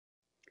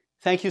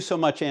Thank you so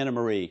much, Anna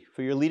Marie,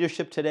 for your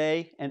leadership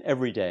today and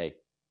every day.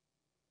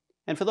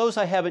 And for those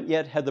I haven't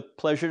yet had the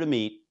pleasure to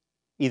meet,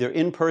 either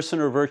in person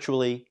or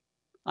virtually,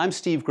 I'm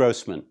Steve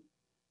Grossman,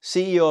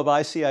 CEO of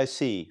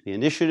ICIC, the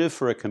Initiative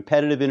for a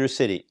Competitive Inner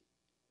City.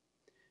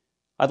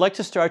 I'd like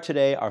to start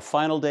today, our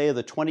final day of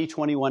the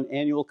 2021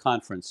 annual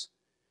conference,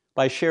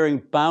 by sharing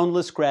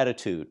boundless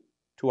gratitude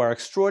to our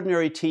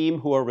extraordinary team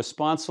who are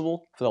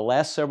responsible for the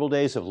last several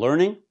days of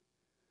learning,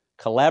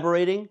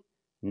 collaborating,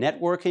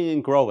 networking,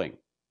 and growing,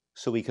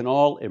 so we can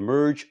all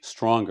emerge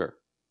stronger.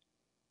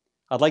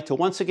 I'd like to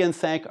once again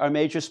thank our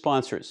major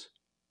sponsors.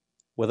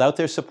 Without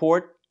their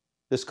support,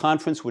 this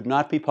conference would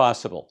not be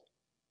possible.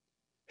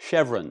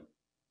 Chevron,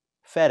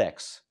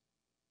 FedEx,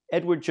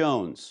 Edward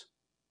Jones,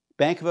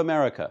 Bank of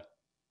America,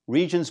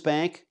 Regions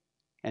Bank,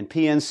 and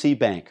PNC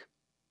Bank.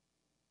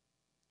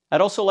 I'd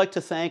also like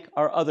to thank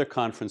our other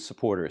conference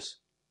supporters: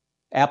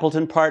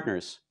 Appleton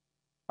Partners,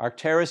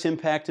 Arcturus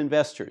Impact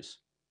Investors,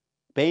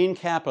 Bain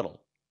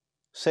Capital,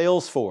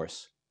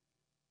 Salesforce,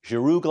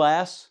 Giroux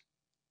Glass,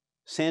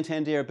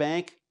 Santander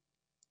Bank,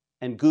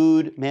 and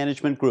Good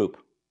Management Group.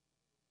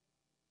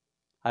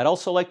 I'd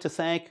also like to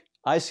thank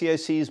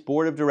ICIC's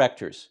Board of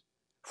Directors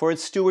for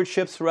its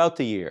stewardship throughout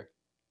the year,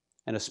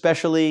 and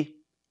especially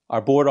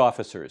our board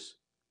officers: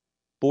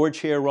 Board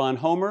Chair Ron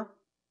Homer,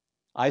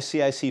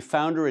 ICIC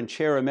Founder and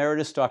Chair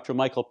Emeritus Dr.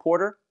 Michael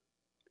Porter,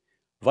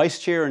 Vice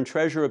Chair and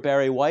Treasurer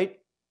Barry White,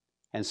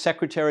 and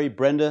Secretary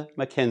Brenda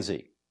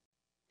McKenzie.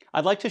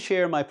 I'd like to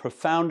share my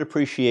profound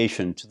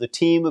appreciation to the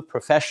team of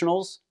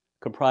professionals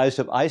comprised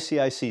of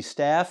ICIC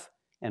staff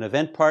and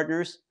event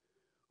partners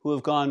who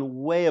have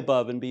gone way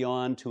above and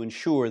beyond to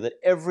ensure that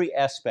every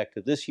aspect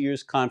of this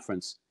year's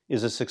conference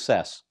is a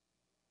success.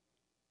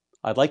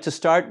 I'd like to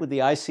start with the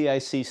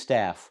ICIC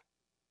staff.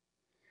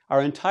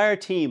 Our entire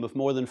team of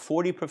more than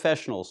 40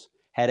 professionals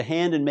had a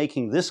hand in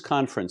making this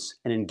conference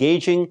an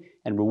engaging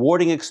and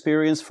rewarding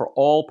experience for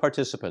all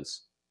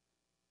participants.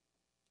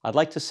 I'd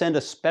like to send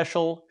a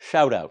special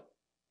shout-out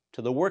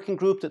to the working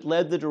group that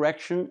led the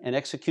direction and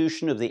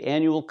execution of the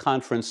annual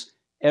conference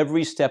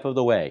every step of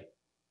the way.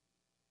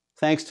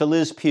 Thanks to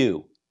Liz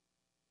Pugh,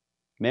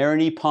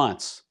 Marini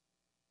Ponce,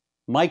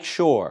 Mike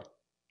Shore,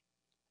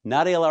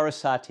 Nadia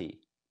Larasati,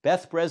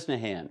 Beth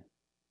Bresnahan,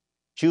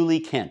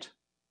 Julie Kent.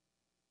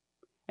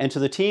 And to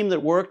the team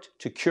that worked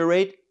to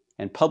curate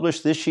and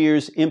publish this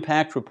year's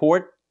Impact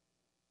Report,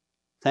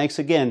 thanks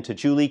again to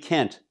Julie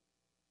Kent,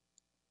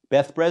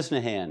 Beth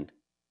Bresnahan,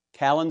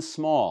 Callan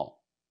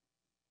Small,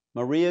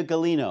 Maria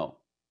Galino,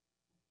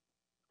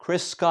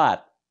 Chris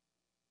Scott,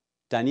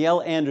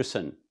 Danielle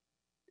Anderson,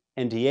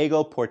 and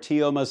Diego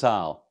Portillo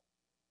Mazal.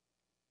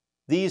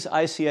 These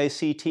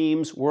ICIC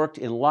teams worked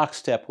in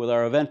lockstep with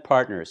our event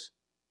partners,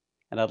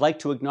 and I'd like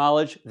to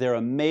acknowledge their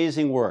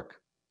amazing work.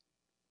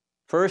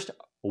 First,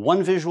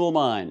 One Visual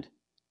Mind,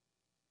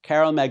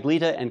 Carol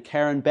Maglita and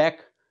Karen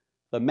Beck,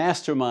 the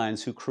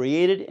masterminds who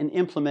created and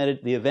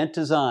implemented the event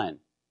design,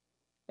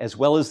 as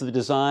well as the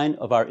design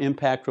of our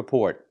Impact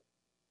Report.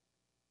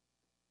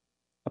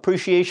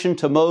 Appreciation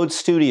to Mode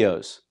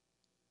Studios,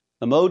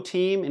 the Mode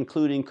team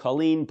including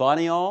Colleen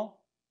Bonial,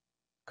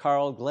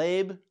 Carl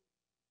Glabe,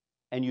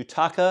 and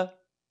Yutaka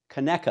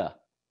Kaneka.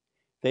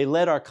 They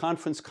led our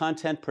conference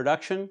content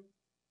production,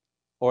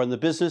 or in the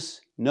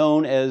business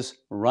known as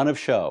run of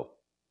show.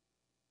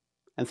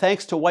 And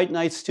thanks to White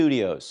Knight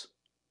Studios,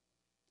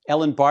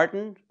 Ellen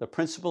Barton, the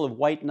principal of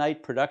White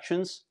Knight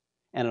Productions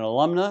and an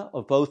alumna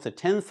of both the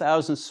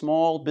 10,000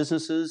 Small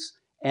Businesses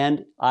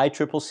and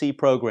ICCC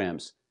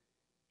programs.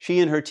 She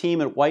and her team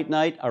at White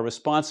Knight are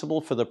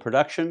responsible for the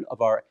production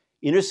of our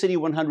Inner City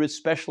 100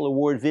 Special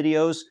Award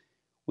videos,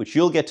 which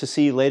you'll get to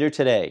see later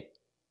today,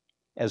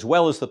 as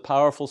well as the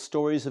powerful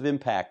stories of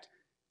impact,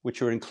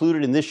 which are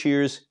included in this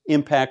year's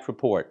Impact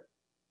Report.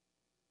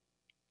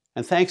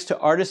 And thanks to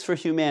Artists for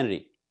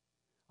Humanity,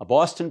 a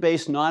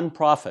Boston-based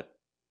nonprofit.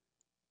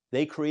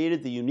 They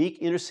created the unique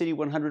Inner City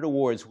 100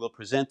 Awards we'll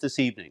present this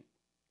evening.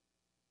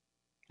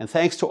 And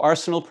thanks to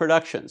Arsenal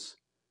Productions,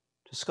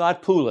 to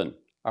Scott Poulin,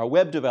 our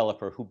web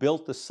developer who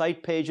built the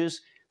site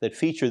pages that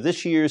feature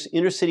this year's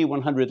Inner City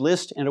 100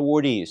 list and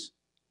awardees.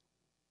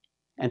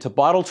 And to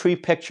Bottle Tree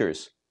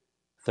Pictures,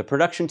 the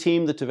production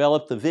team that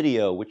developed the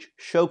video which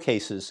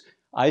showcases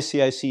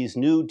ICIC's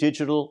new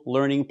digital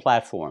learning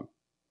platform.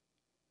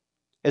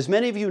 As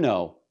many of you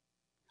know,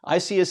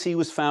 ICIC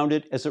was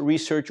founded as a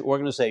research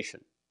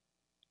organization.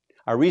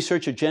 Our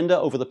research agenda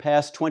over the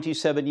past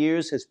 27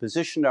 years has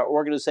positioned our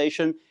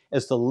organization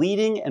as the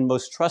leading and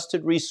most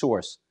trusted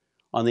resource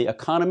on the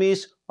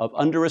economies of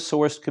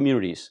under-resourced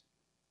communities.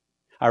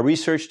 Our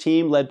research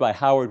team, led by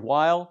Howard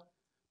Weil,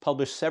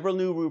 published several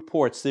new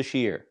reports this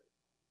year.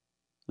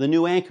 The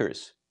New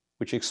Anchors,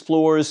 which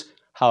explores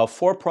how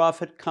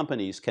for-profit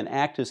companies can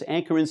act as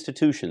anchor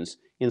institutions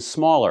in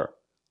smaller,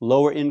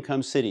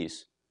 lower-income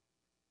cities.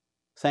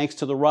 Thanks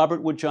to the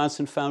Robert Wood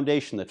Johnson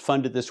Foundation that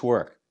funded this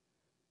work,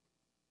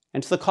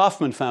 and to the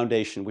Kauffman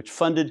Foundation, which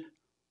funded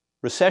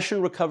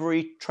Recession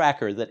Recovery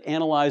Tracker that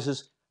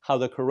analyzes how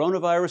the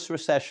coronavirus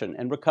recession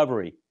and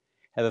recovery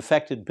have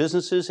affected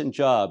businesses and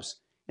jobs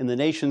in the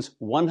nation's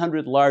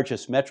 100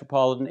 largest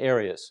metropolitan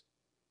areas.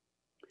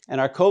 And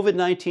our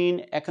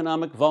COVID-19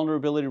 Economic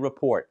Vulnerability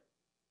Report,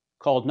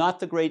 called Not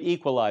the Great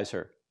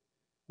Equalizer,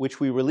 which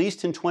we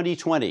released in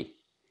 2020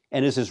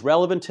 and is as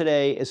relevant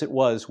today as it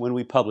was when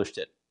we published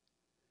it.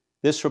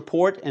 This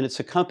report and its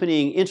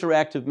accompanying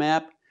interactive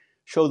map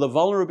show the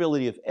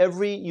vulnerability of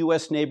every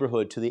U.S.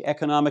 neighborhood to the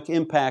economic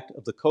impact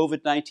of the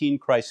COVID-19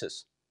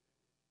 crisis.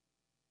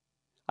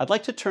 I'd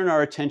like to turn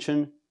our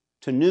attention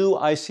to new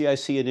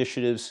ICIC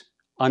initiatives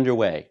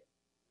underway.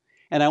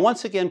 And I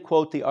once again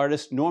quote the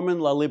artist Norman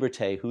La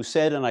Liberté, who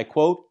said, and I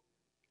quote,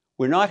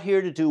 "We're not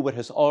here to do what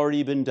has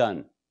already been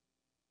done."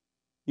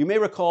 You may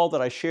recall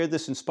that I shared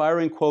this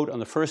inspiring quote on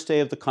the first day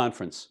of the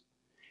conference,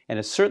 and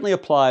it certainly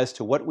applies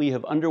to what we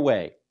have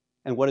underway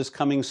and what is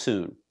coming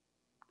soon.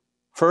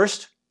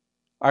 First,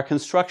 our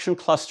Construction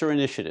Cluster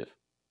Initiative.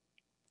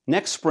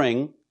 Next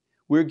spring,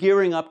 we're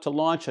gearing up to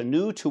launch a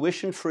new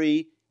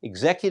tuition-free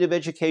executive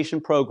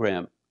education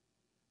program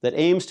that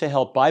aims to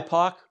help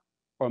BIPOC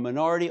or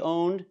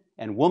minority-owned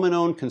and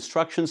woman-owned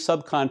construction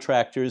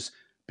subcontractors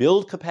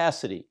build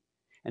capacity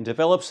and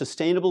develop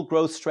sustainable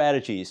growth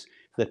strategies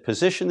that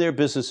position their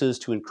businesses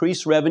to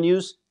increase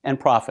revenues and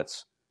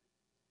profits.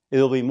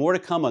 There will be more to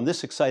come on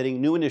this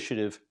exciting new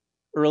initiative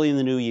early in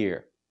the new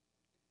year.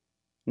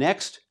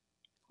 Next,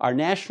 our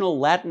national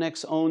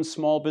Latinx-owned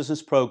small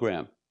business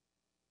program.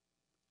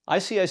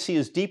 ICIC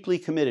is deeply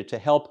committed to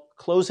help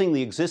closing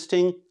the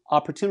existing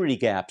opportunity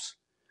gaps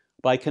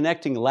by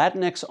connecting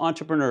Latinx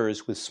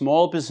entrepreneurs with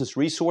small business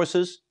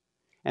resources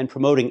and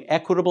promoting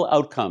equitable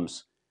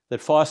outcomes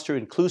that foster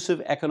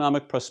inclusive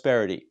economic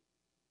prosperity.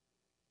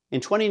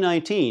 In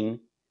 2019,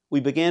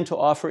 we began to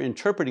offer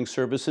interpreting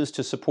services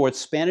to support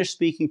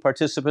Spanish-speaking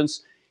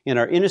participants in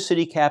our Inner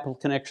City Capital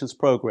Connections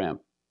program.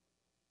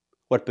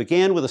 What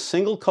began with a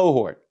single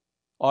cohort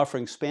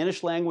offering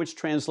Spanish language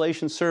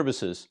translation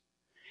services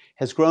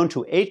has grown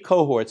to 8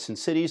 cohorts in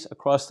cities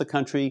across the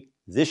country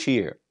this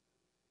year.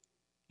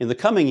 In the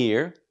coming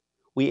year,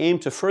 we aim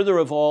to further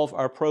evolve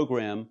our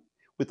program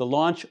with the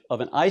launch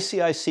of an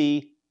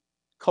ICIC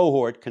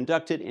cohort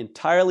conducted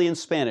entirely in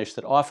Spanish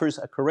that offers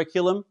a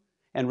curriculum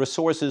and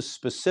resources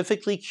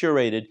specifically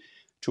curated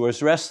to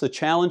address the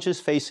challenges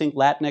facing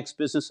Latinx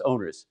business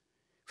owners,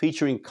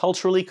 featuring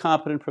culturally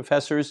competent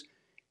professors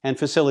and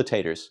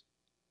facilitators.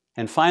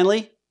 And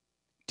finally,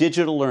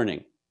 digital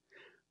learning.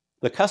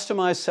 The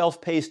customized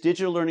self-paced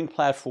digital learning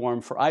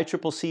platform for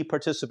ICCC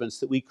participants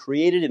that we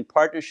created in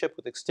partnership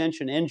with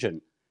Extension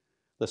Engine,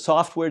 the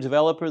software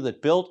developer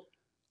that built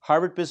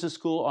Harvard Business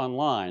School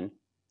Online,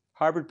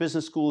 Harvard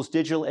Business School's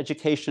digital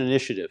education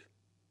initiative.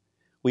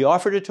 We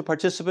offered it to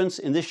participants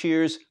in this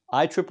year's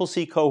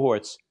ICCC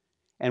cohorts,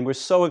 and we're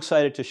so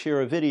excited to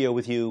share a video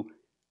with you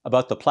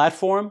about the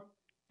platform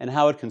and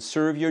how it can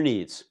serve your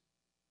needs.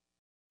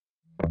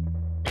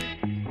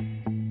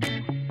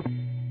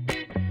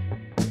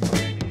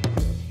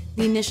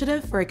 The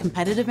Initiative for a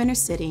Competitive Inner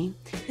City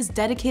is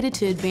dedicated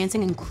to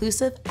advancing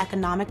inclusive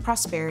economic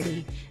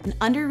prosperity in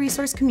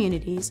under-resourced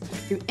communities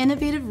through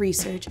innovative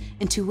research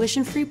and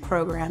tuition-free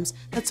programs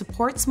that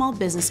support small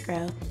business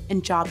growth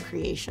and job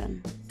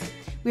creation.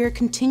 We are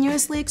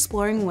continuously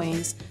exploring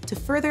ways to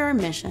further our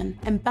mission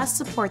and best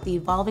support the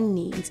evolving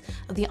needs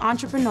of the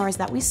entrepreneurs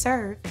that we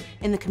serve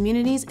in the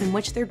communities in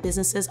which their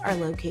businesses are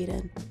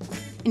located.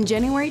 In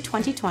January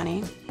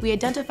 2020, we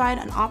identified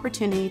an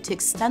opportunity to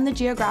extend the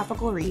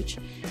geographical reach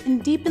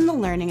and deepen the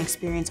learning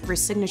experience of our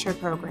signature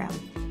program,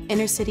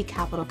 Inner City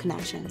Capital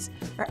Connections,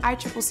 or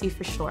ICCC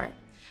for short,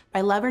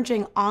 by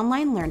leveraging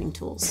online learning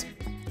tools.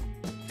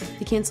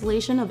 The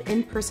cancellation of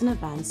in-person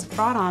events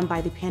brought on by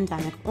the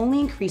pandemic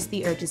only increased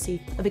the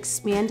urgency of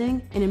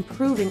expanding and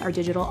improving our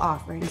digital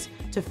offerings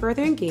to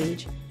further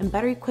engage and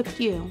better equip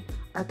you,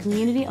 our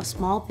community of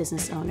small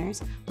business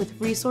owners, with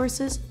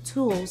resources,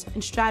 tools,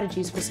 and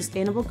strategies for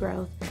sustainable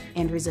growth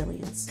and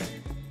resilience.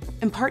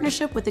 In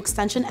partnership with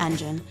Extension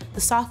Engine,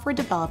 the software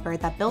developer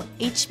that built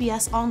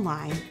HBS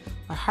Online,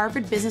 or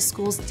Harvard Business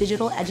School's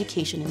digital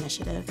education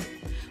initiative,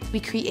 we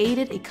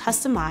created a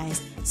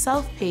customized,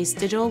 self-paced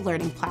digital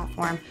learning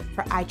platform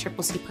for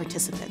ICCC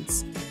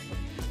participants.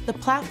 The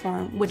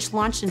platform, which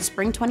launched in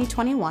spring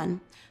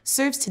 2021,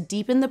 serves to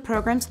deepen the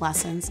program's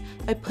lessons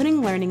by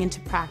putting learning into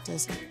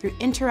practice through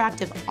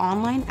interactive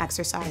online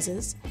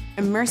exercises,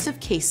 immersive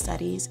case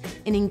studies,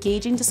 and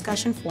engaging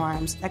discussion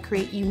forums that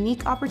create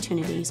unique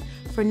opportunities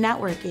for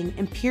networking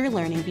and peer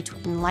learning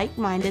between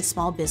like-minded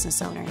small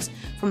business owners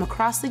from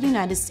across the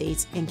United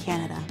States and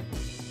Canada.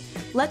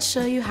 Let's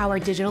show you how our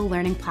digital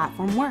learning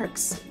platform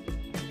works.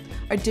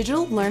 Our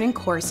digital learning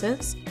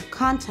courses,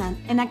 content,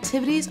 and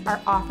activities are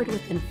offered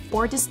within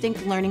 4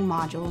 distinct learning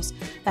modules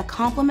that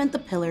complement the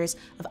pillars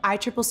of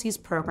ICCC's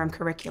program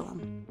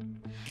curriculum.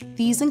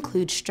 These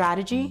include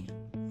strategy,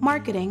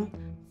 marketing,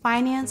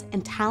 finance,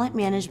 and talent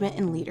management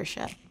and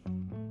leadership.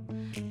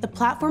 The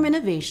platform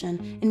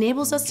innovation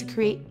enables us to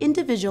create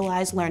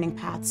individualized learning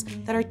paths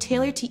that are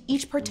tailored to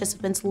each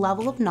participant's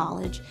level of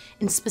knowledge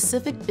and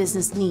specific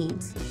business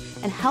needs,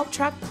 and help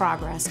track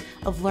progress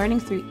of learning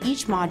through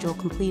each module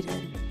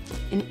completed.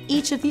 In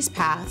each of these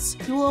paths,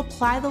 you will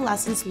apply the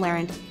lessons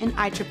learned in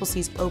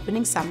ICCC's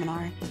opening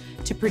seminar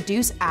to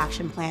produce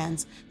action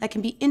plans that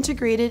can be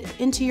integrated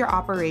into your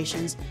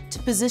operations to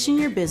position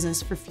your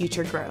business for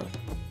future growth.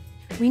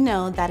 We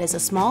know that as a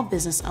small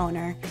business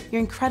owner,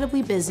 you're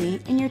incredibly busy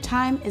and your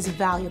time is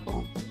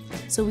valuable.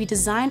 So we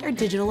designed our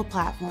digital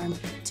platform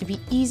to be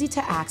easy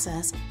to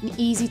access and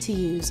easy to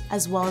use,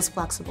 as well as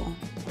flexible.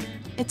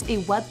 It's a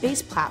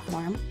web-based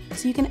platform,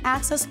 so you can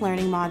access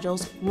learning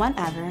modules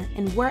whenever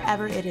and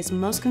wherever it is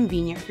most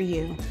convenient for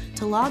you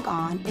to log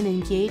on and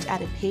engage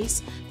at a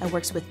pace that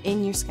works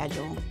within your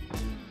schedule.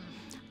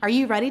 Are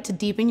you ready to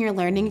deepen your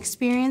learning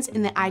experience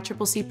in the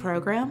ICCC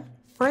program,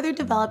 further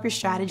develop your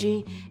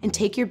strategy, and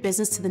take your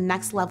business to the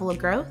next level of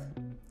growth?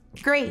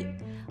 Great!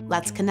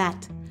 Let's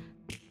connect.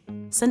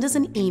 Send us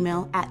an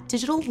email at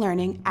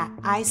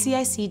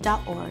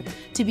digitallearning@icic.org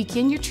to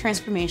begin your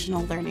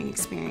transformational learning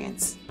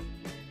experience.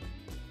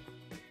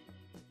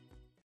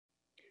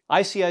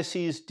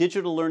 ICIC's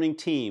digital learning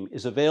team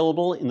is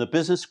available in the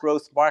Business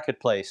Growth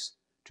Marketplace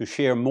to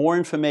share more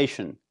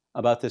information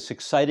about this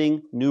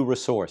exciting new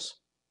resource.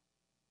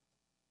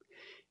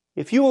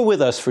 If you were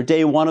with us for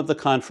day one of the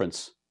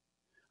conference,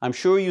 I'm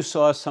sure you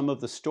saw some of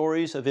the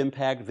stories of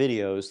impact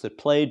videos that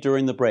played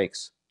during the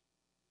breaks.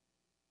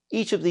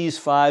 Each of these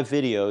 5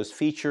 videos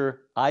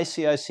feature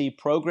ICIC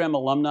program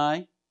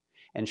alumni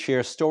and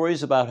share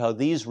stories about how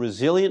these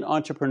resilient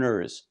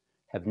entrepreneurs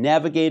have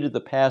navigated the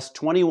past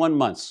 21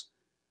 months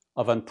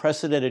of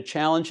unprecedented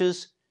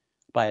challenges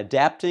by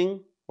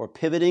adapting or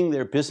pivoting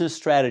their business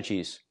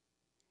strategies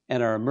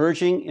and are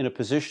emerging in a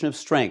position of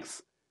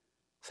strength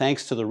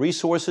thanks to the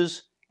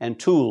resources and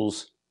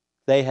tools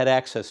they had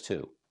access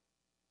to.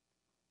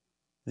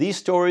 These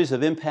stories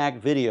of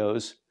impact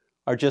videos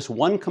are just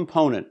one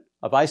component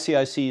of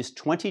ICIC's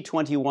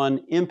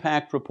 2021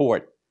 Impact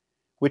Report,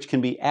 which can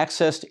be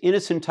accessed in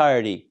its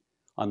entirety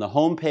on the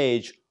home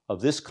page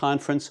of this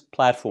conference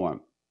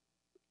platform.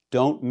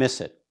 Don't miss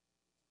it.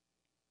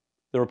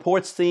 The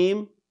report's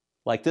theme,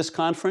 like this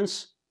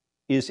conference,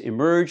 is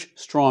Emerge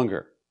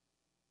Stronger.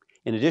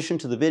 In addition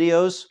to the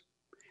videos,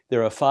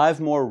 there are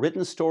 5 more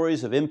written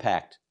stories of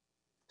impact,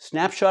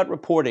 snapshot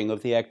reporting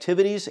of the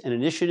activities and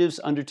initiatives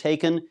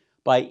undertaken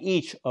by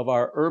each of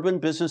our urban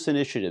business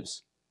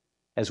initiatives,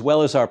 as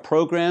well as our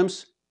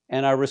programs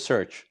and our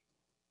research.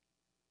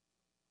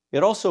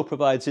 It also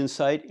provides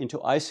insight into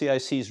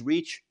ICIC's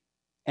reach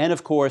and,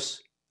 of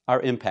course,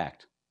 our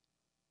impact.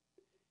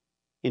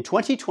 In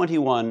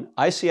 2021,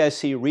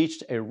 ICIC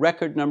reached a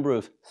record number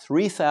of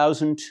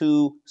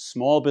 3,002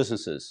 small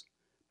businesses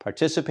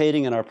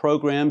participating in our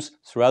programs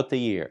throughout the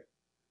year.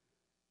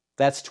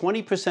 That's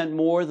 20%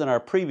 more than our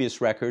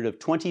previous record of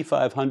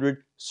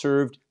 2,500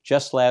 served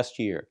just last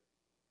year.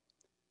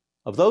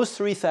 Of those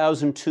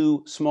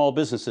 3,002 small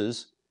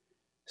businesses,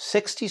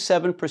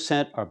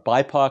 67% are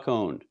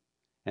BIPOC-owned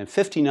and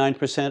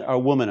 59% are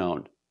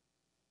woman-owned.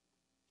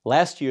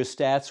 Last year's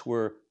stats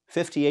were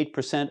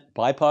 58%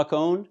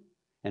 BIPOC-owned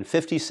and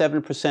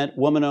 57%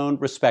 woman-owned,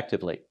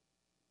 respectively.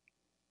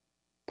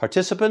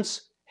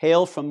 Participants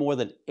hail from more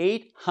than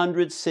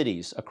 800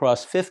 cities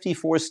across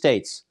 54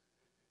 states.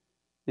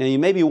 Now, you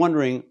may be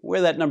wondering where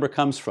that number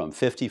comes from,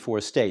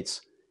 54 states.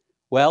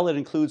 Well, it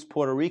includes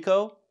Puerto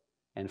Rico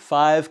and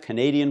 5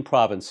 Canadian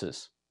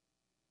provinces.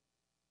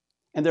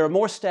 And there are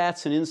more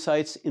stats and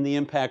insights in the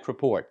Impact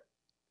Report.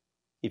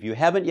 If you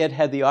haven't yet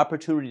had the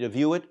opportunity to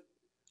view it,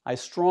 I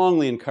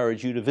strongly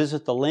encourage you to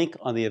visit the link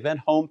on the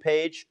event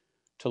homepage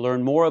to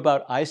learn more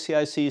about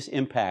ICIC's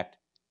impact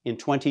in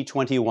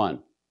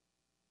 2021.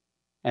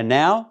 And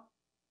now,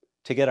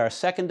 to get our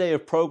second day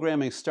of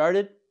programming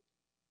started,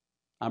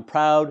 I'm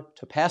proud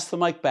to pass the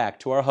mic back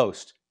to our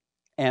host,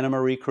 Anna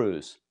Marie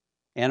Cruz.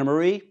 Anna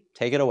Marie,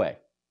 take it away.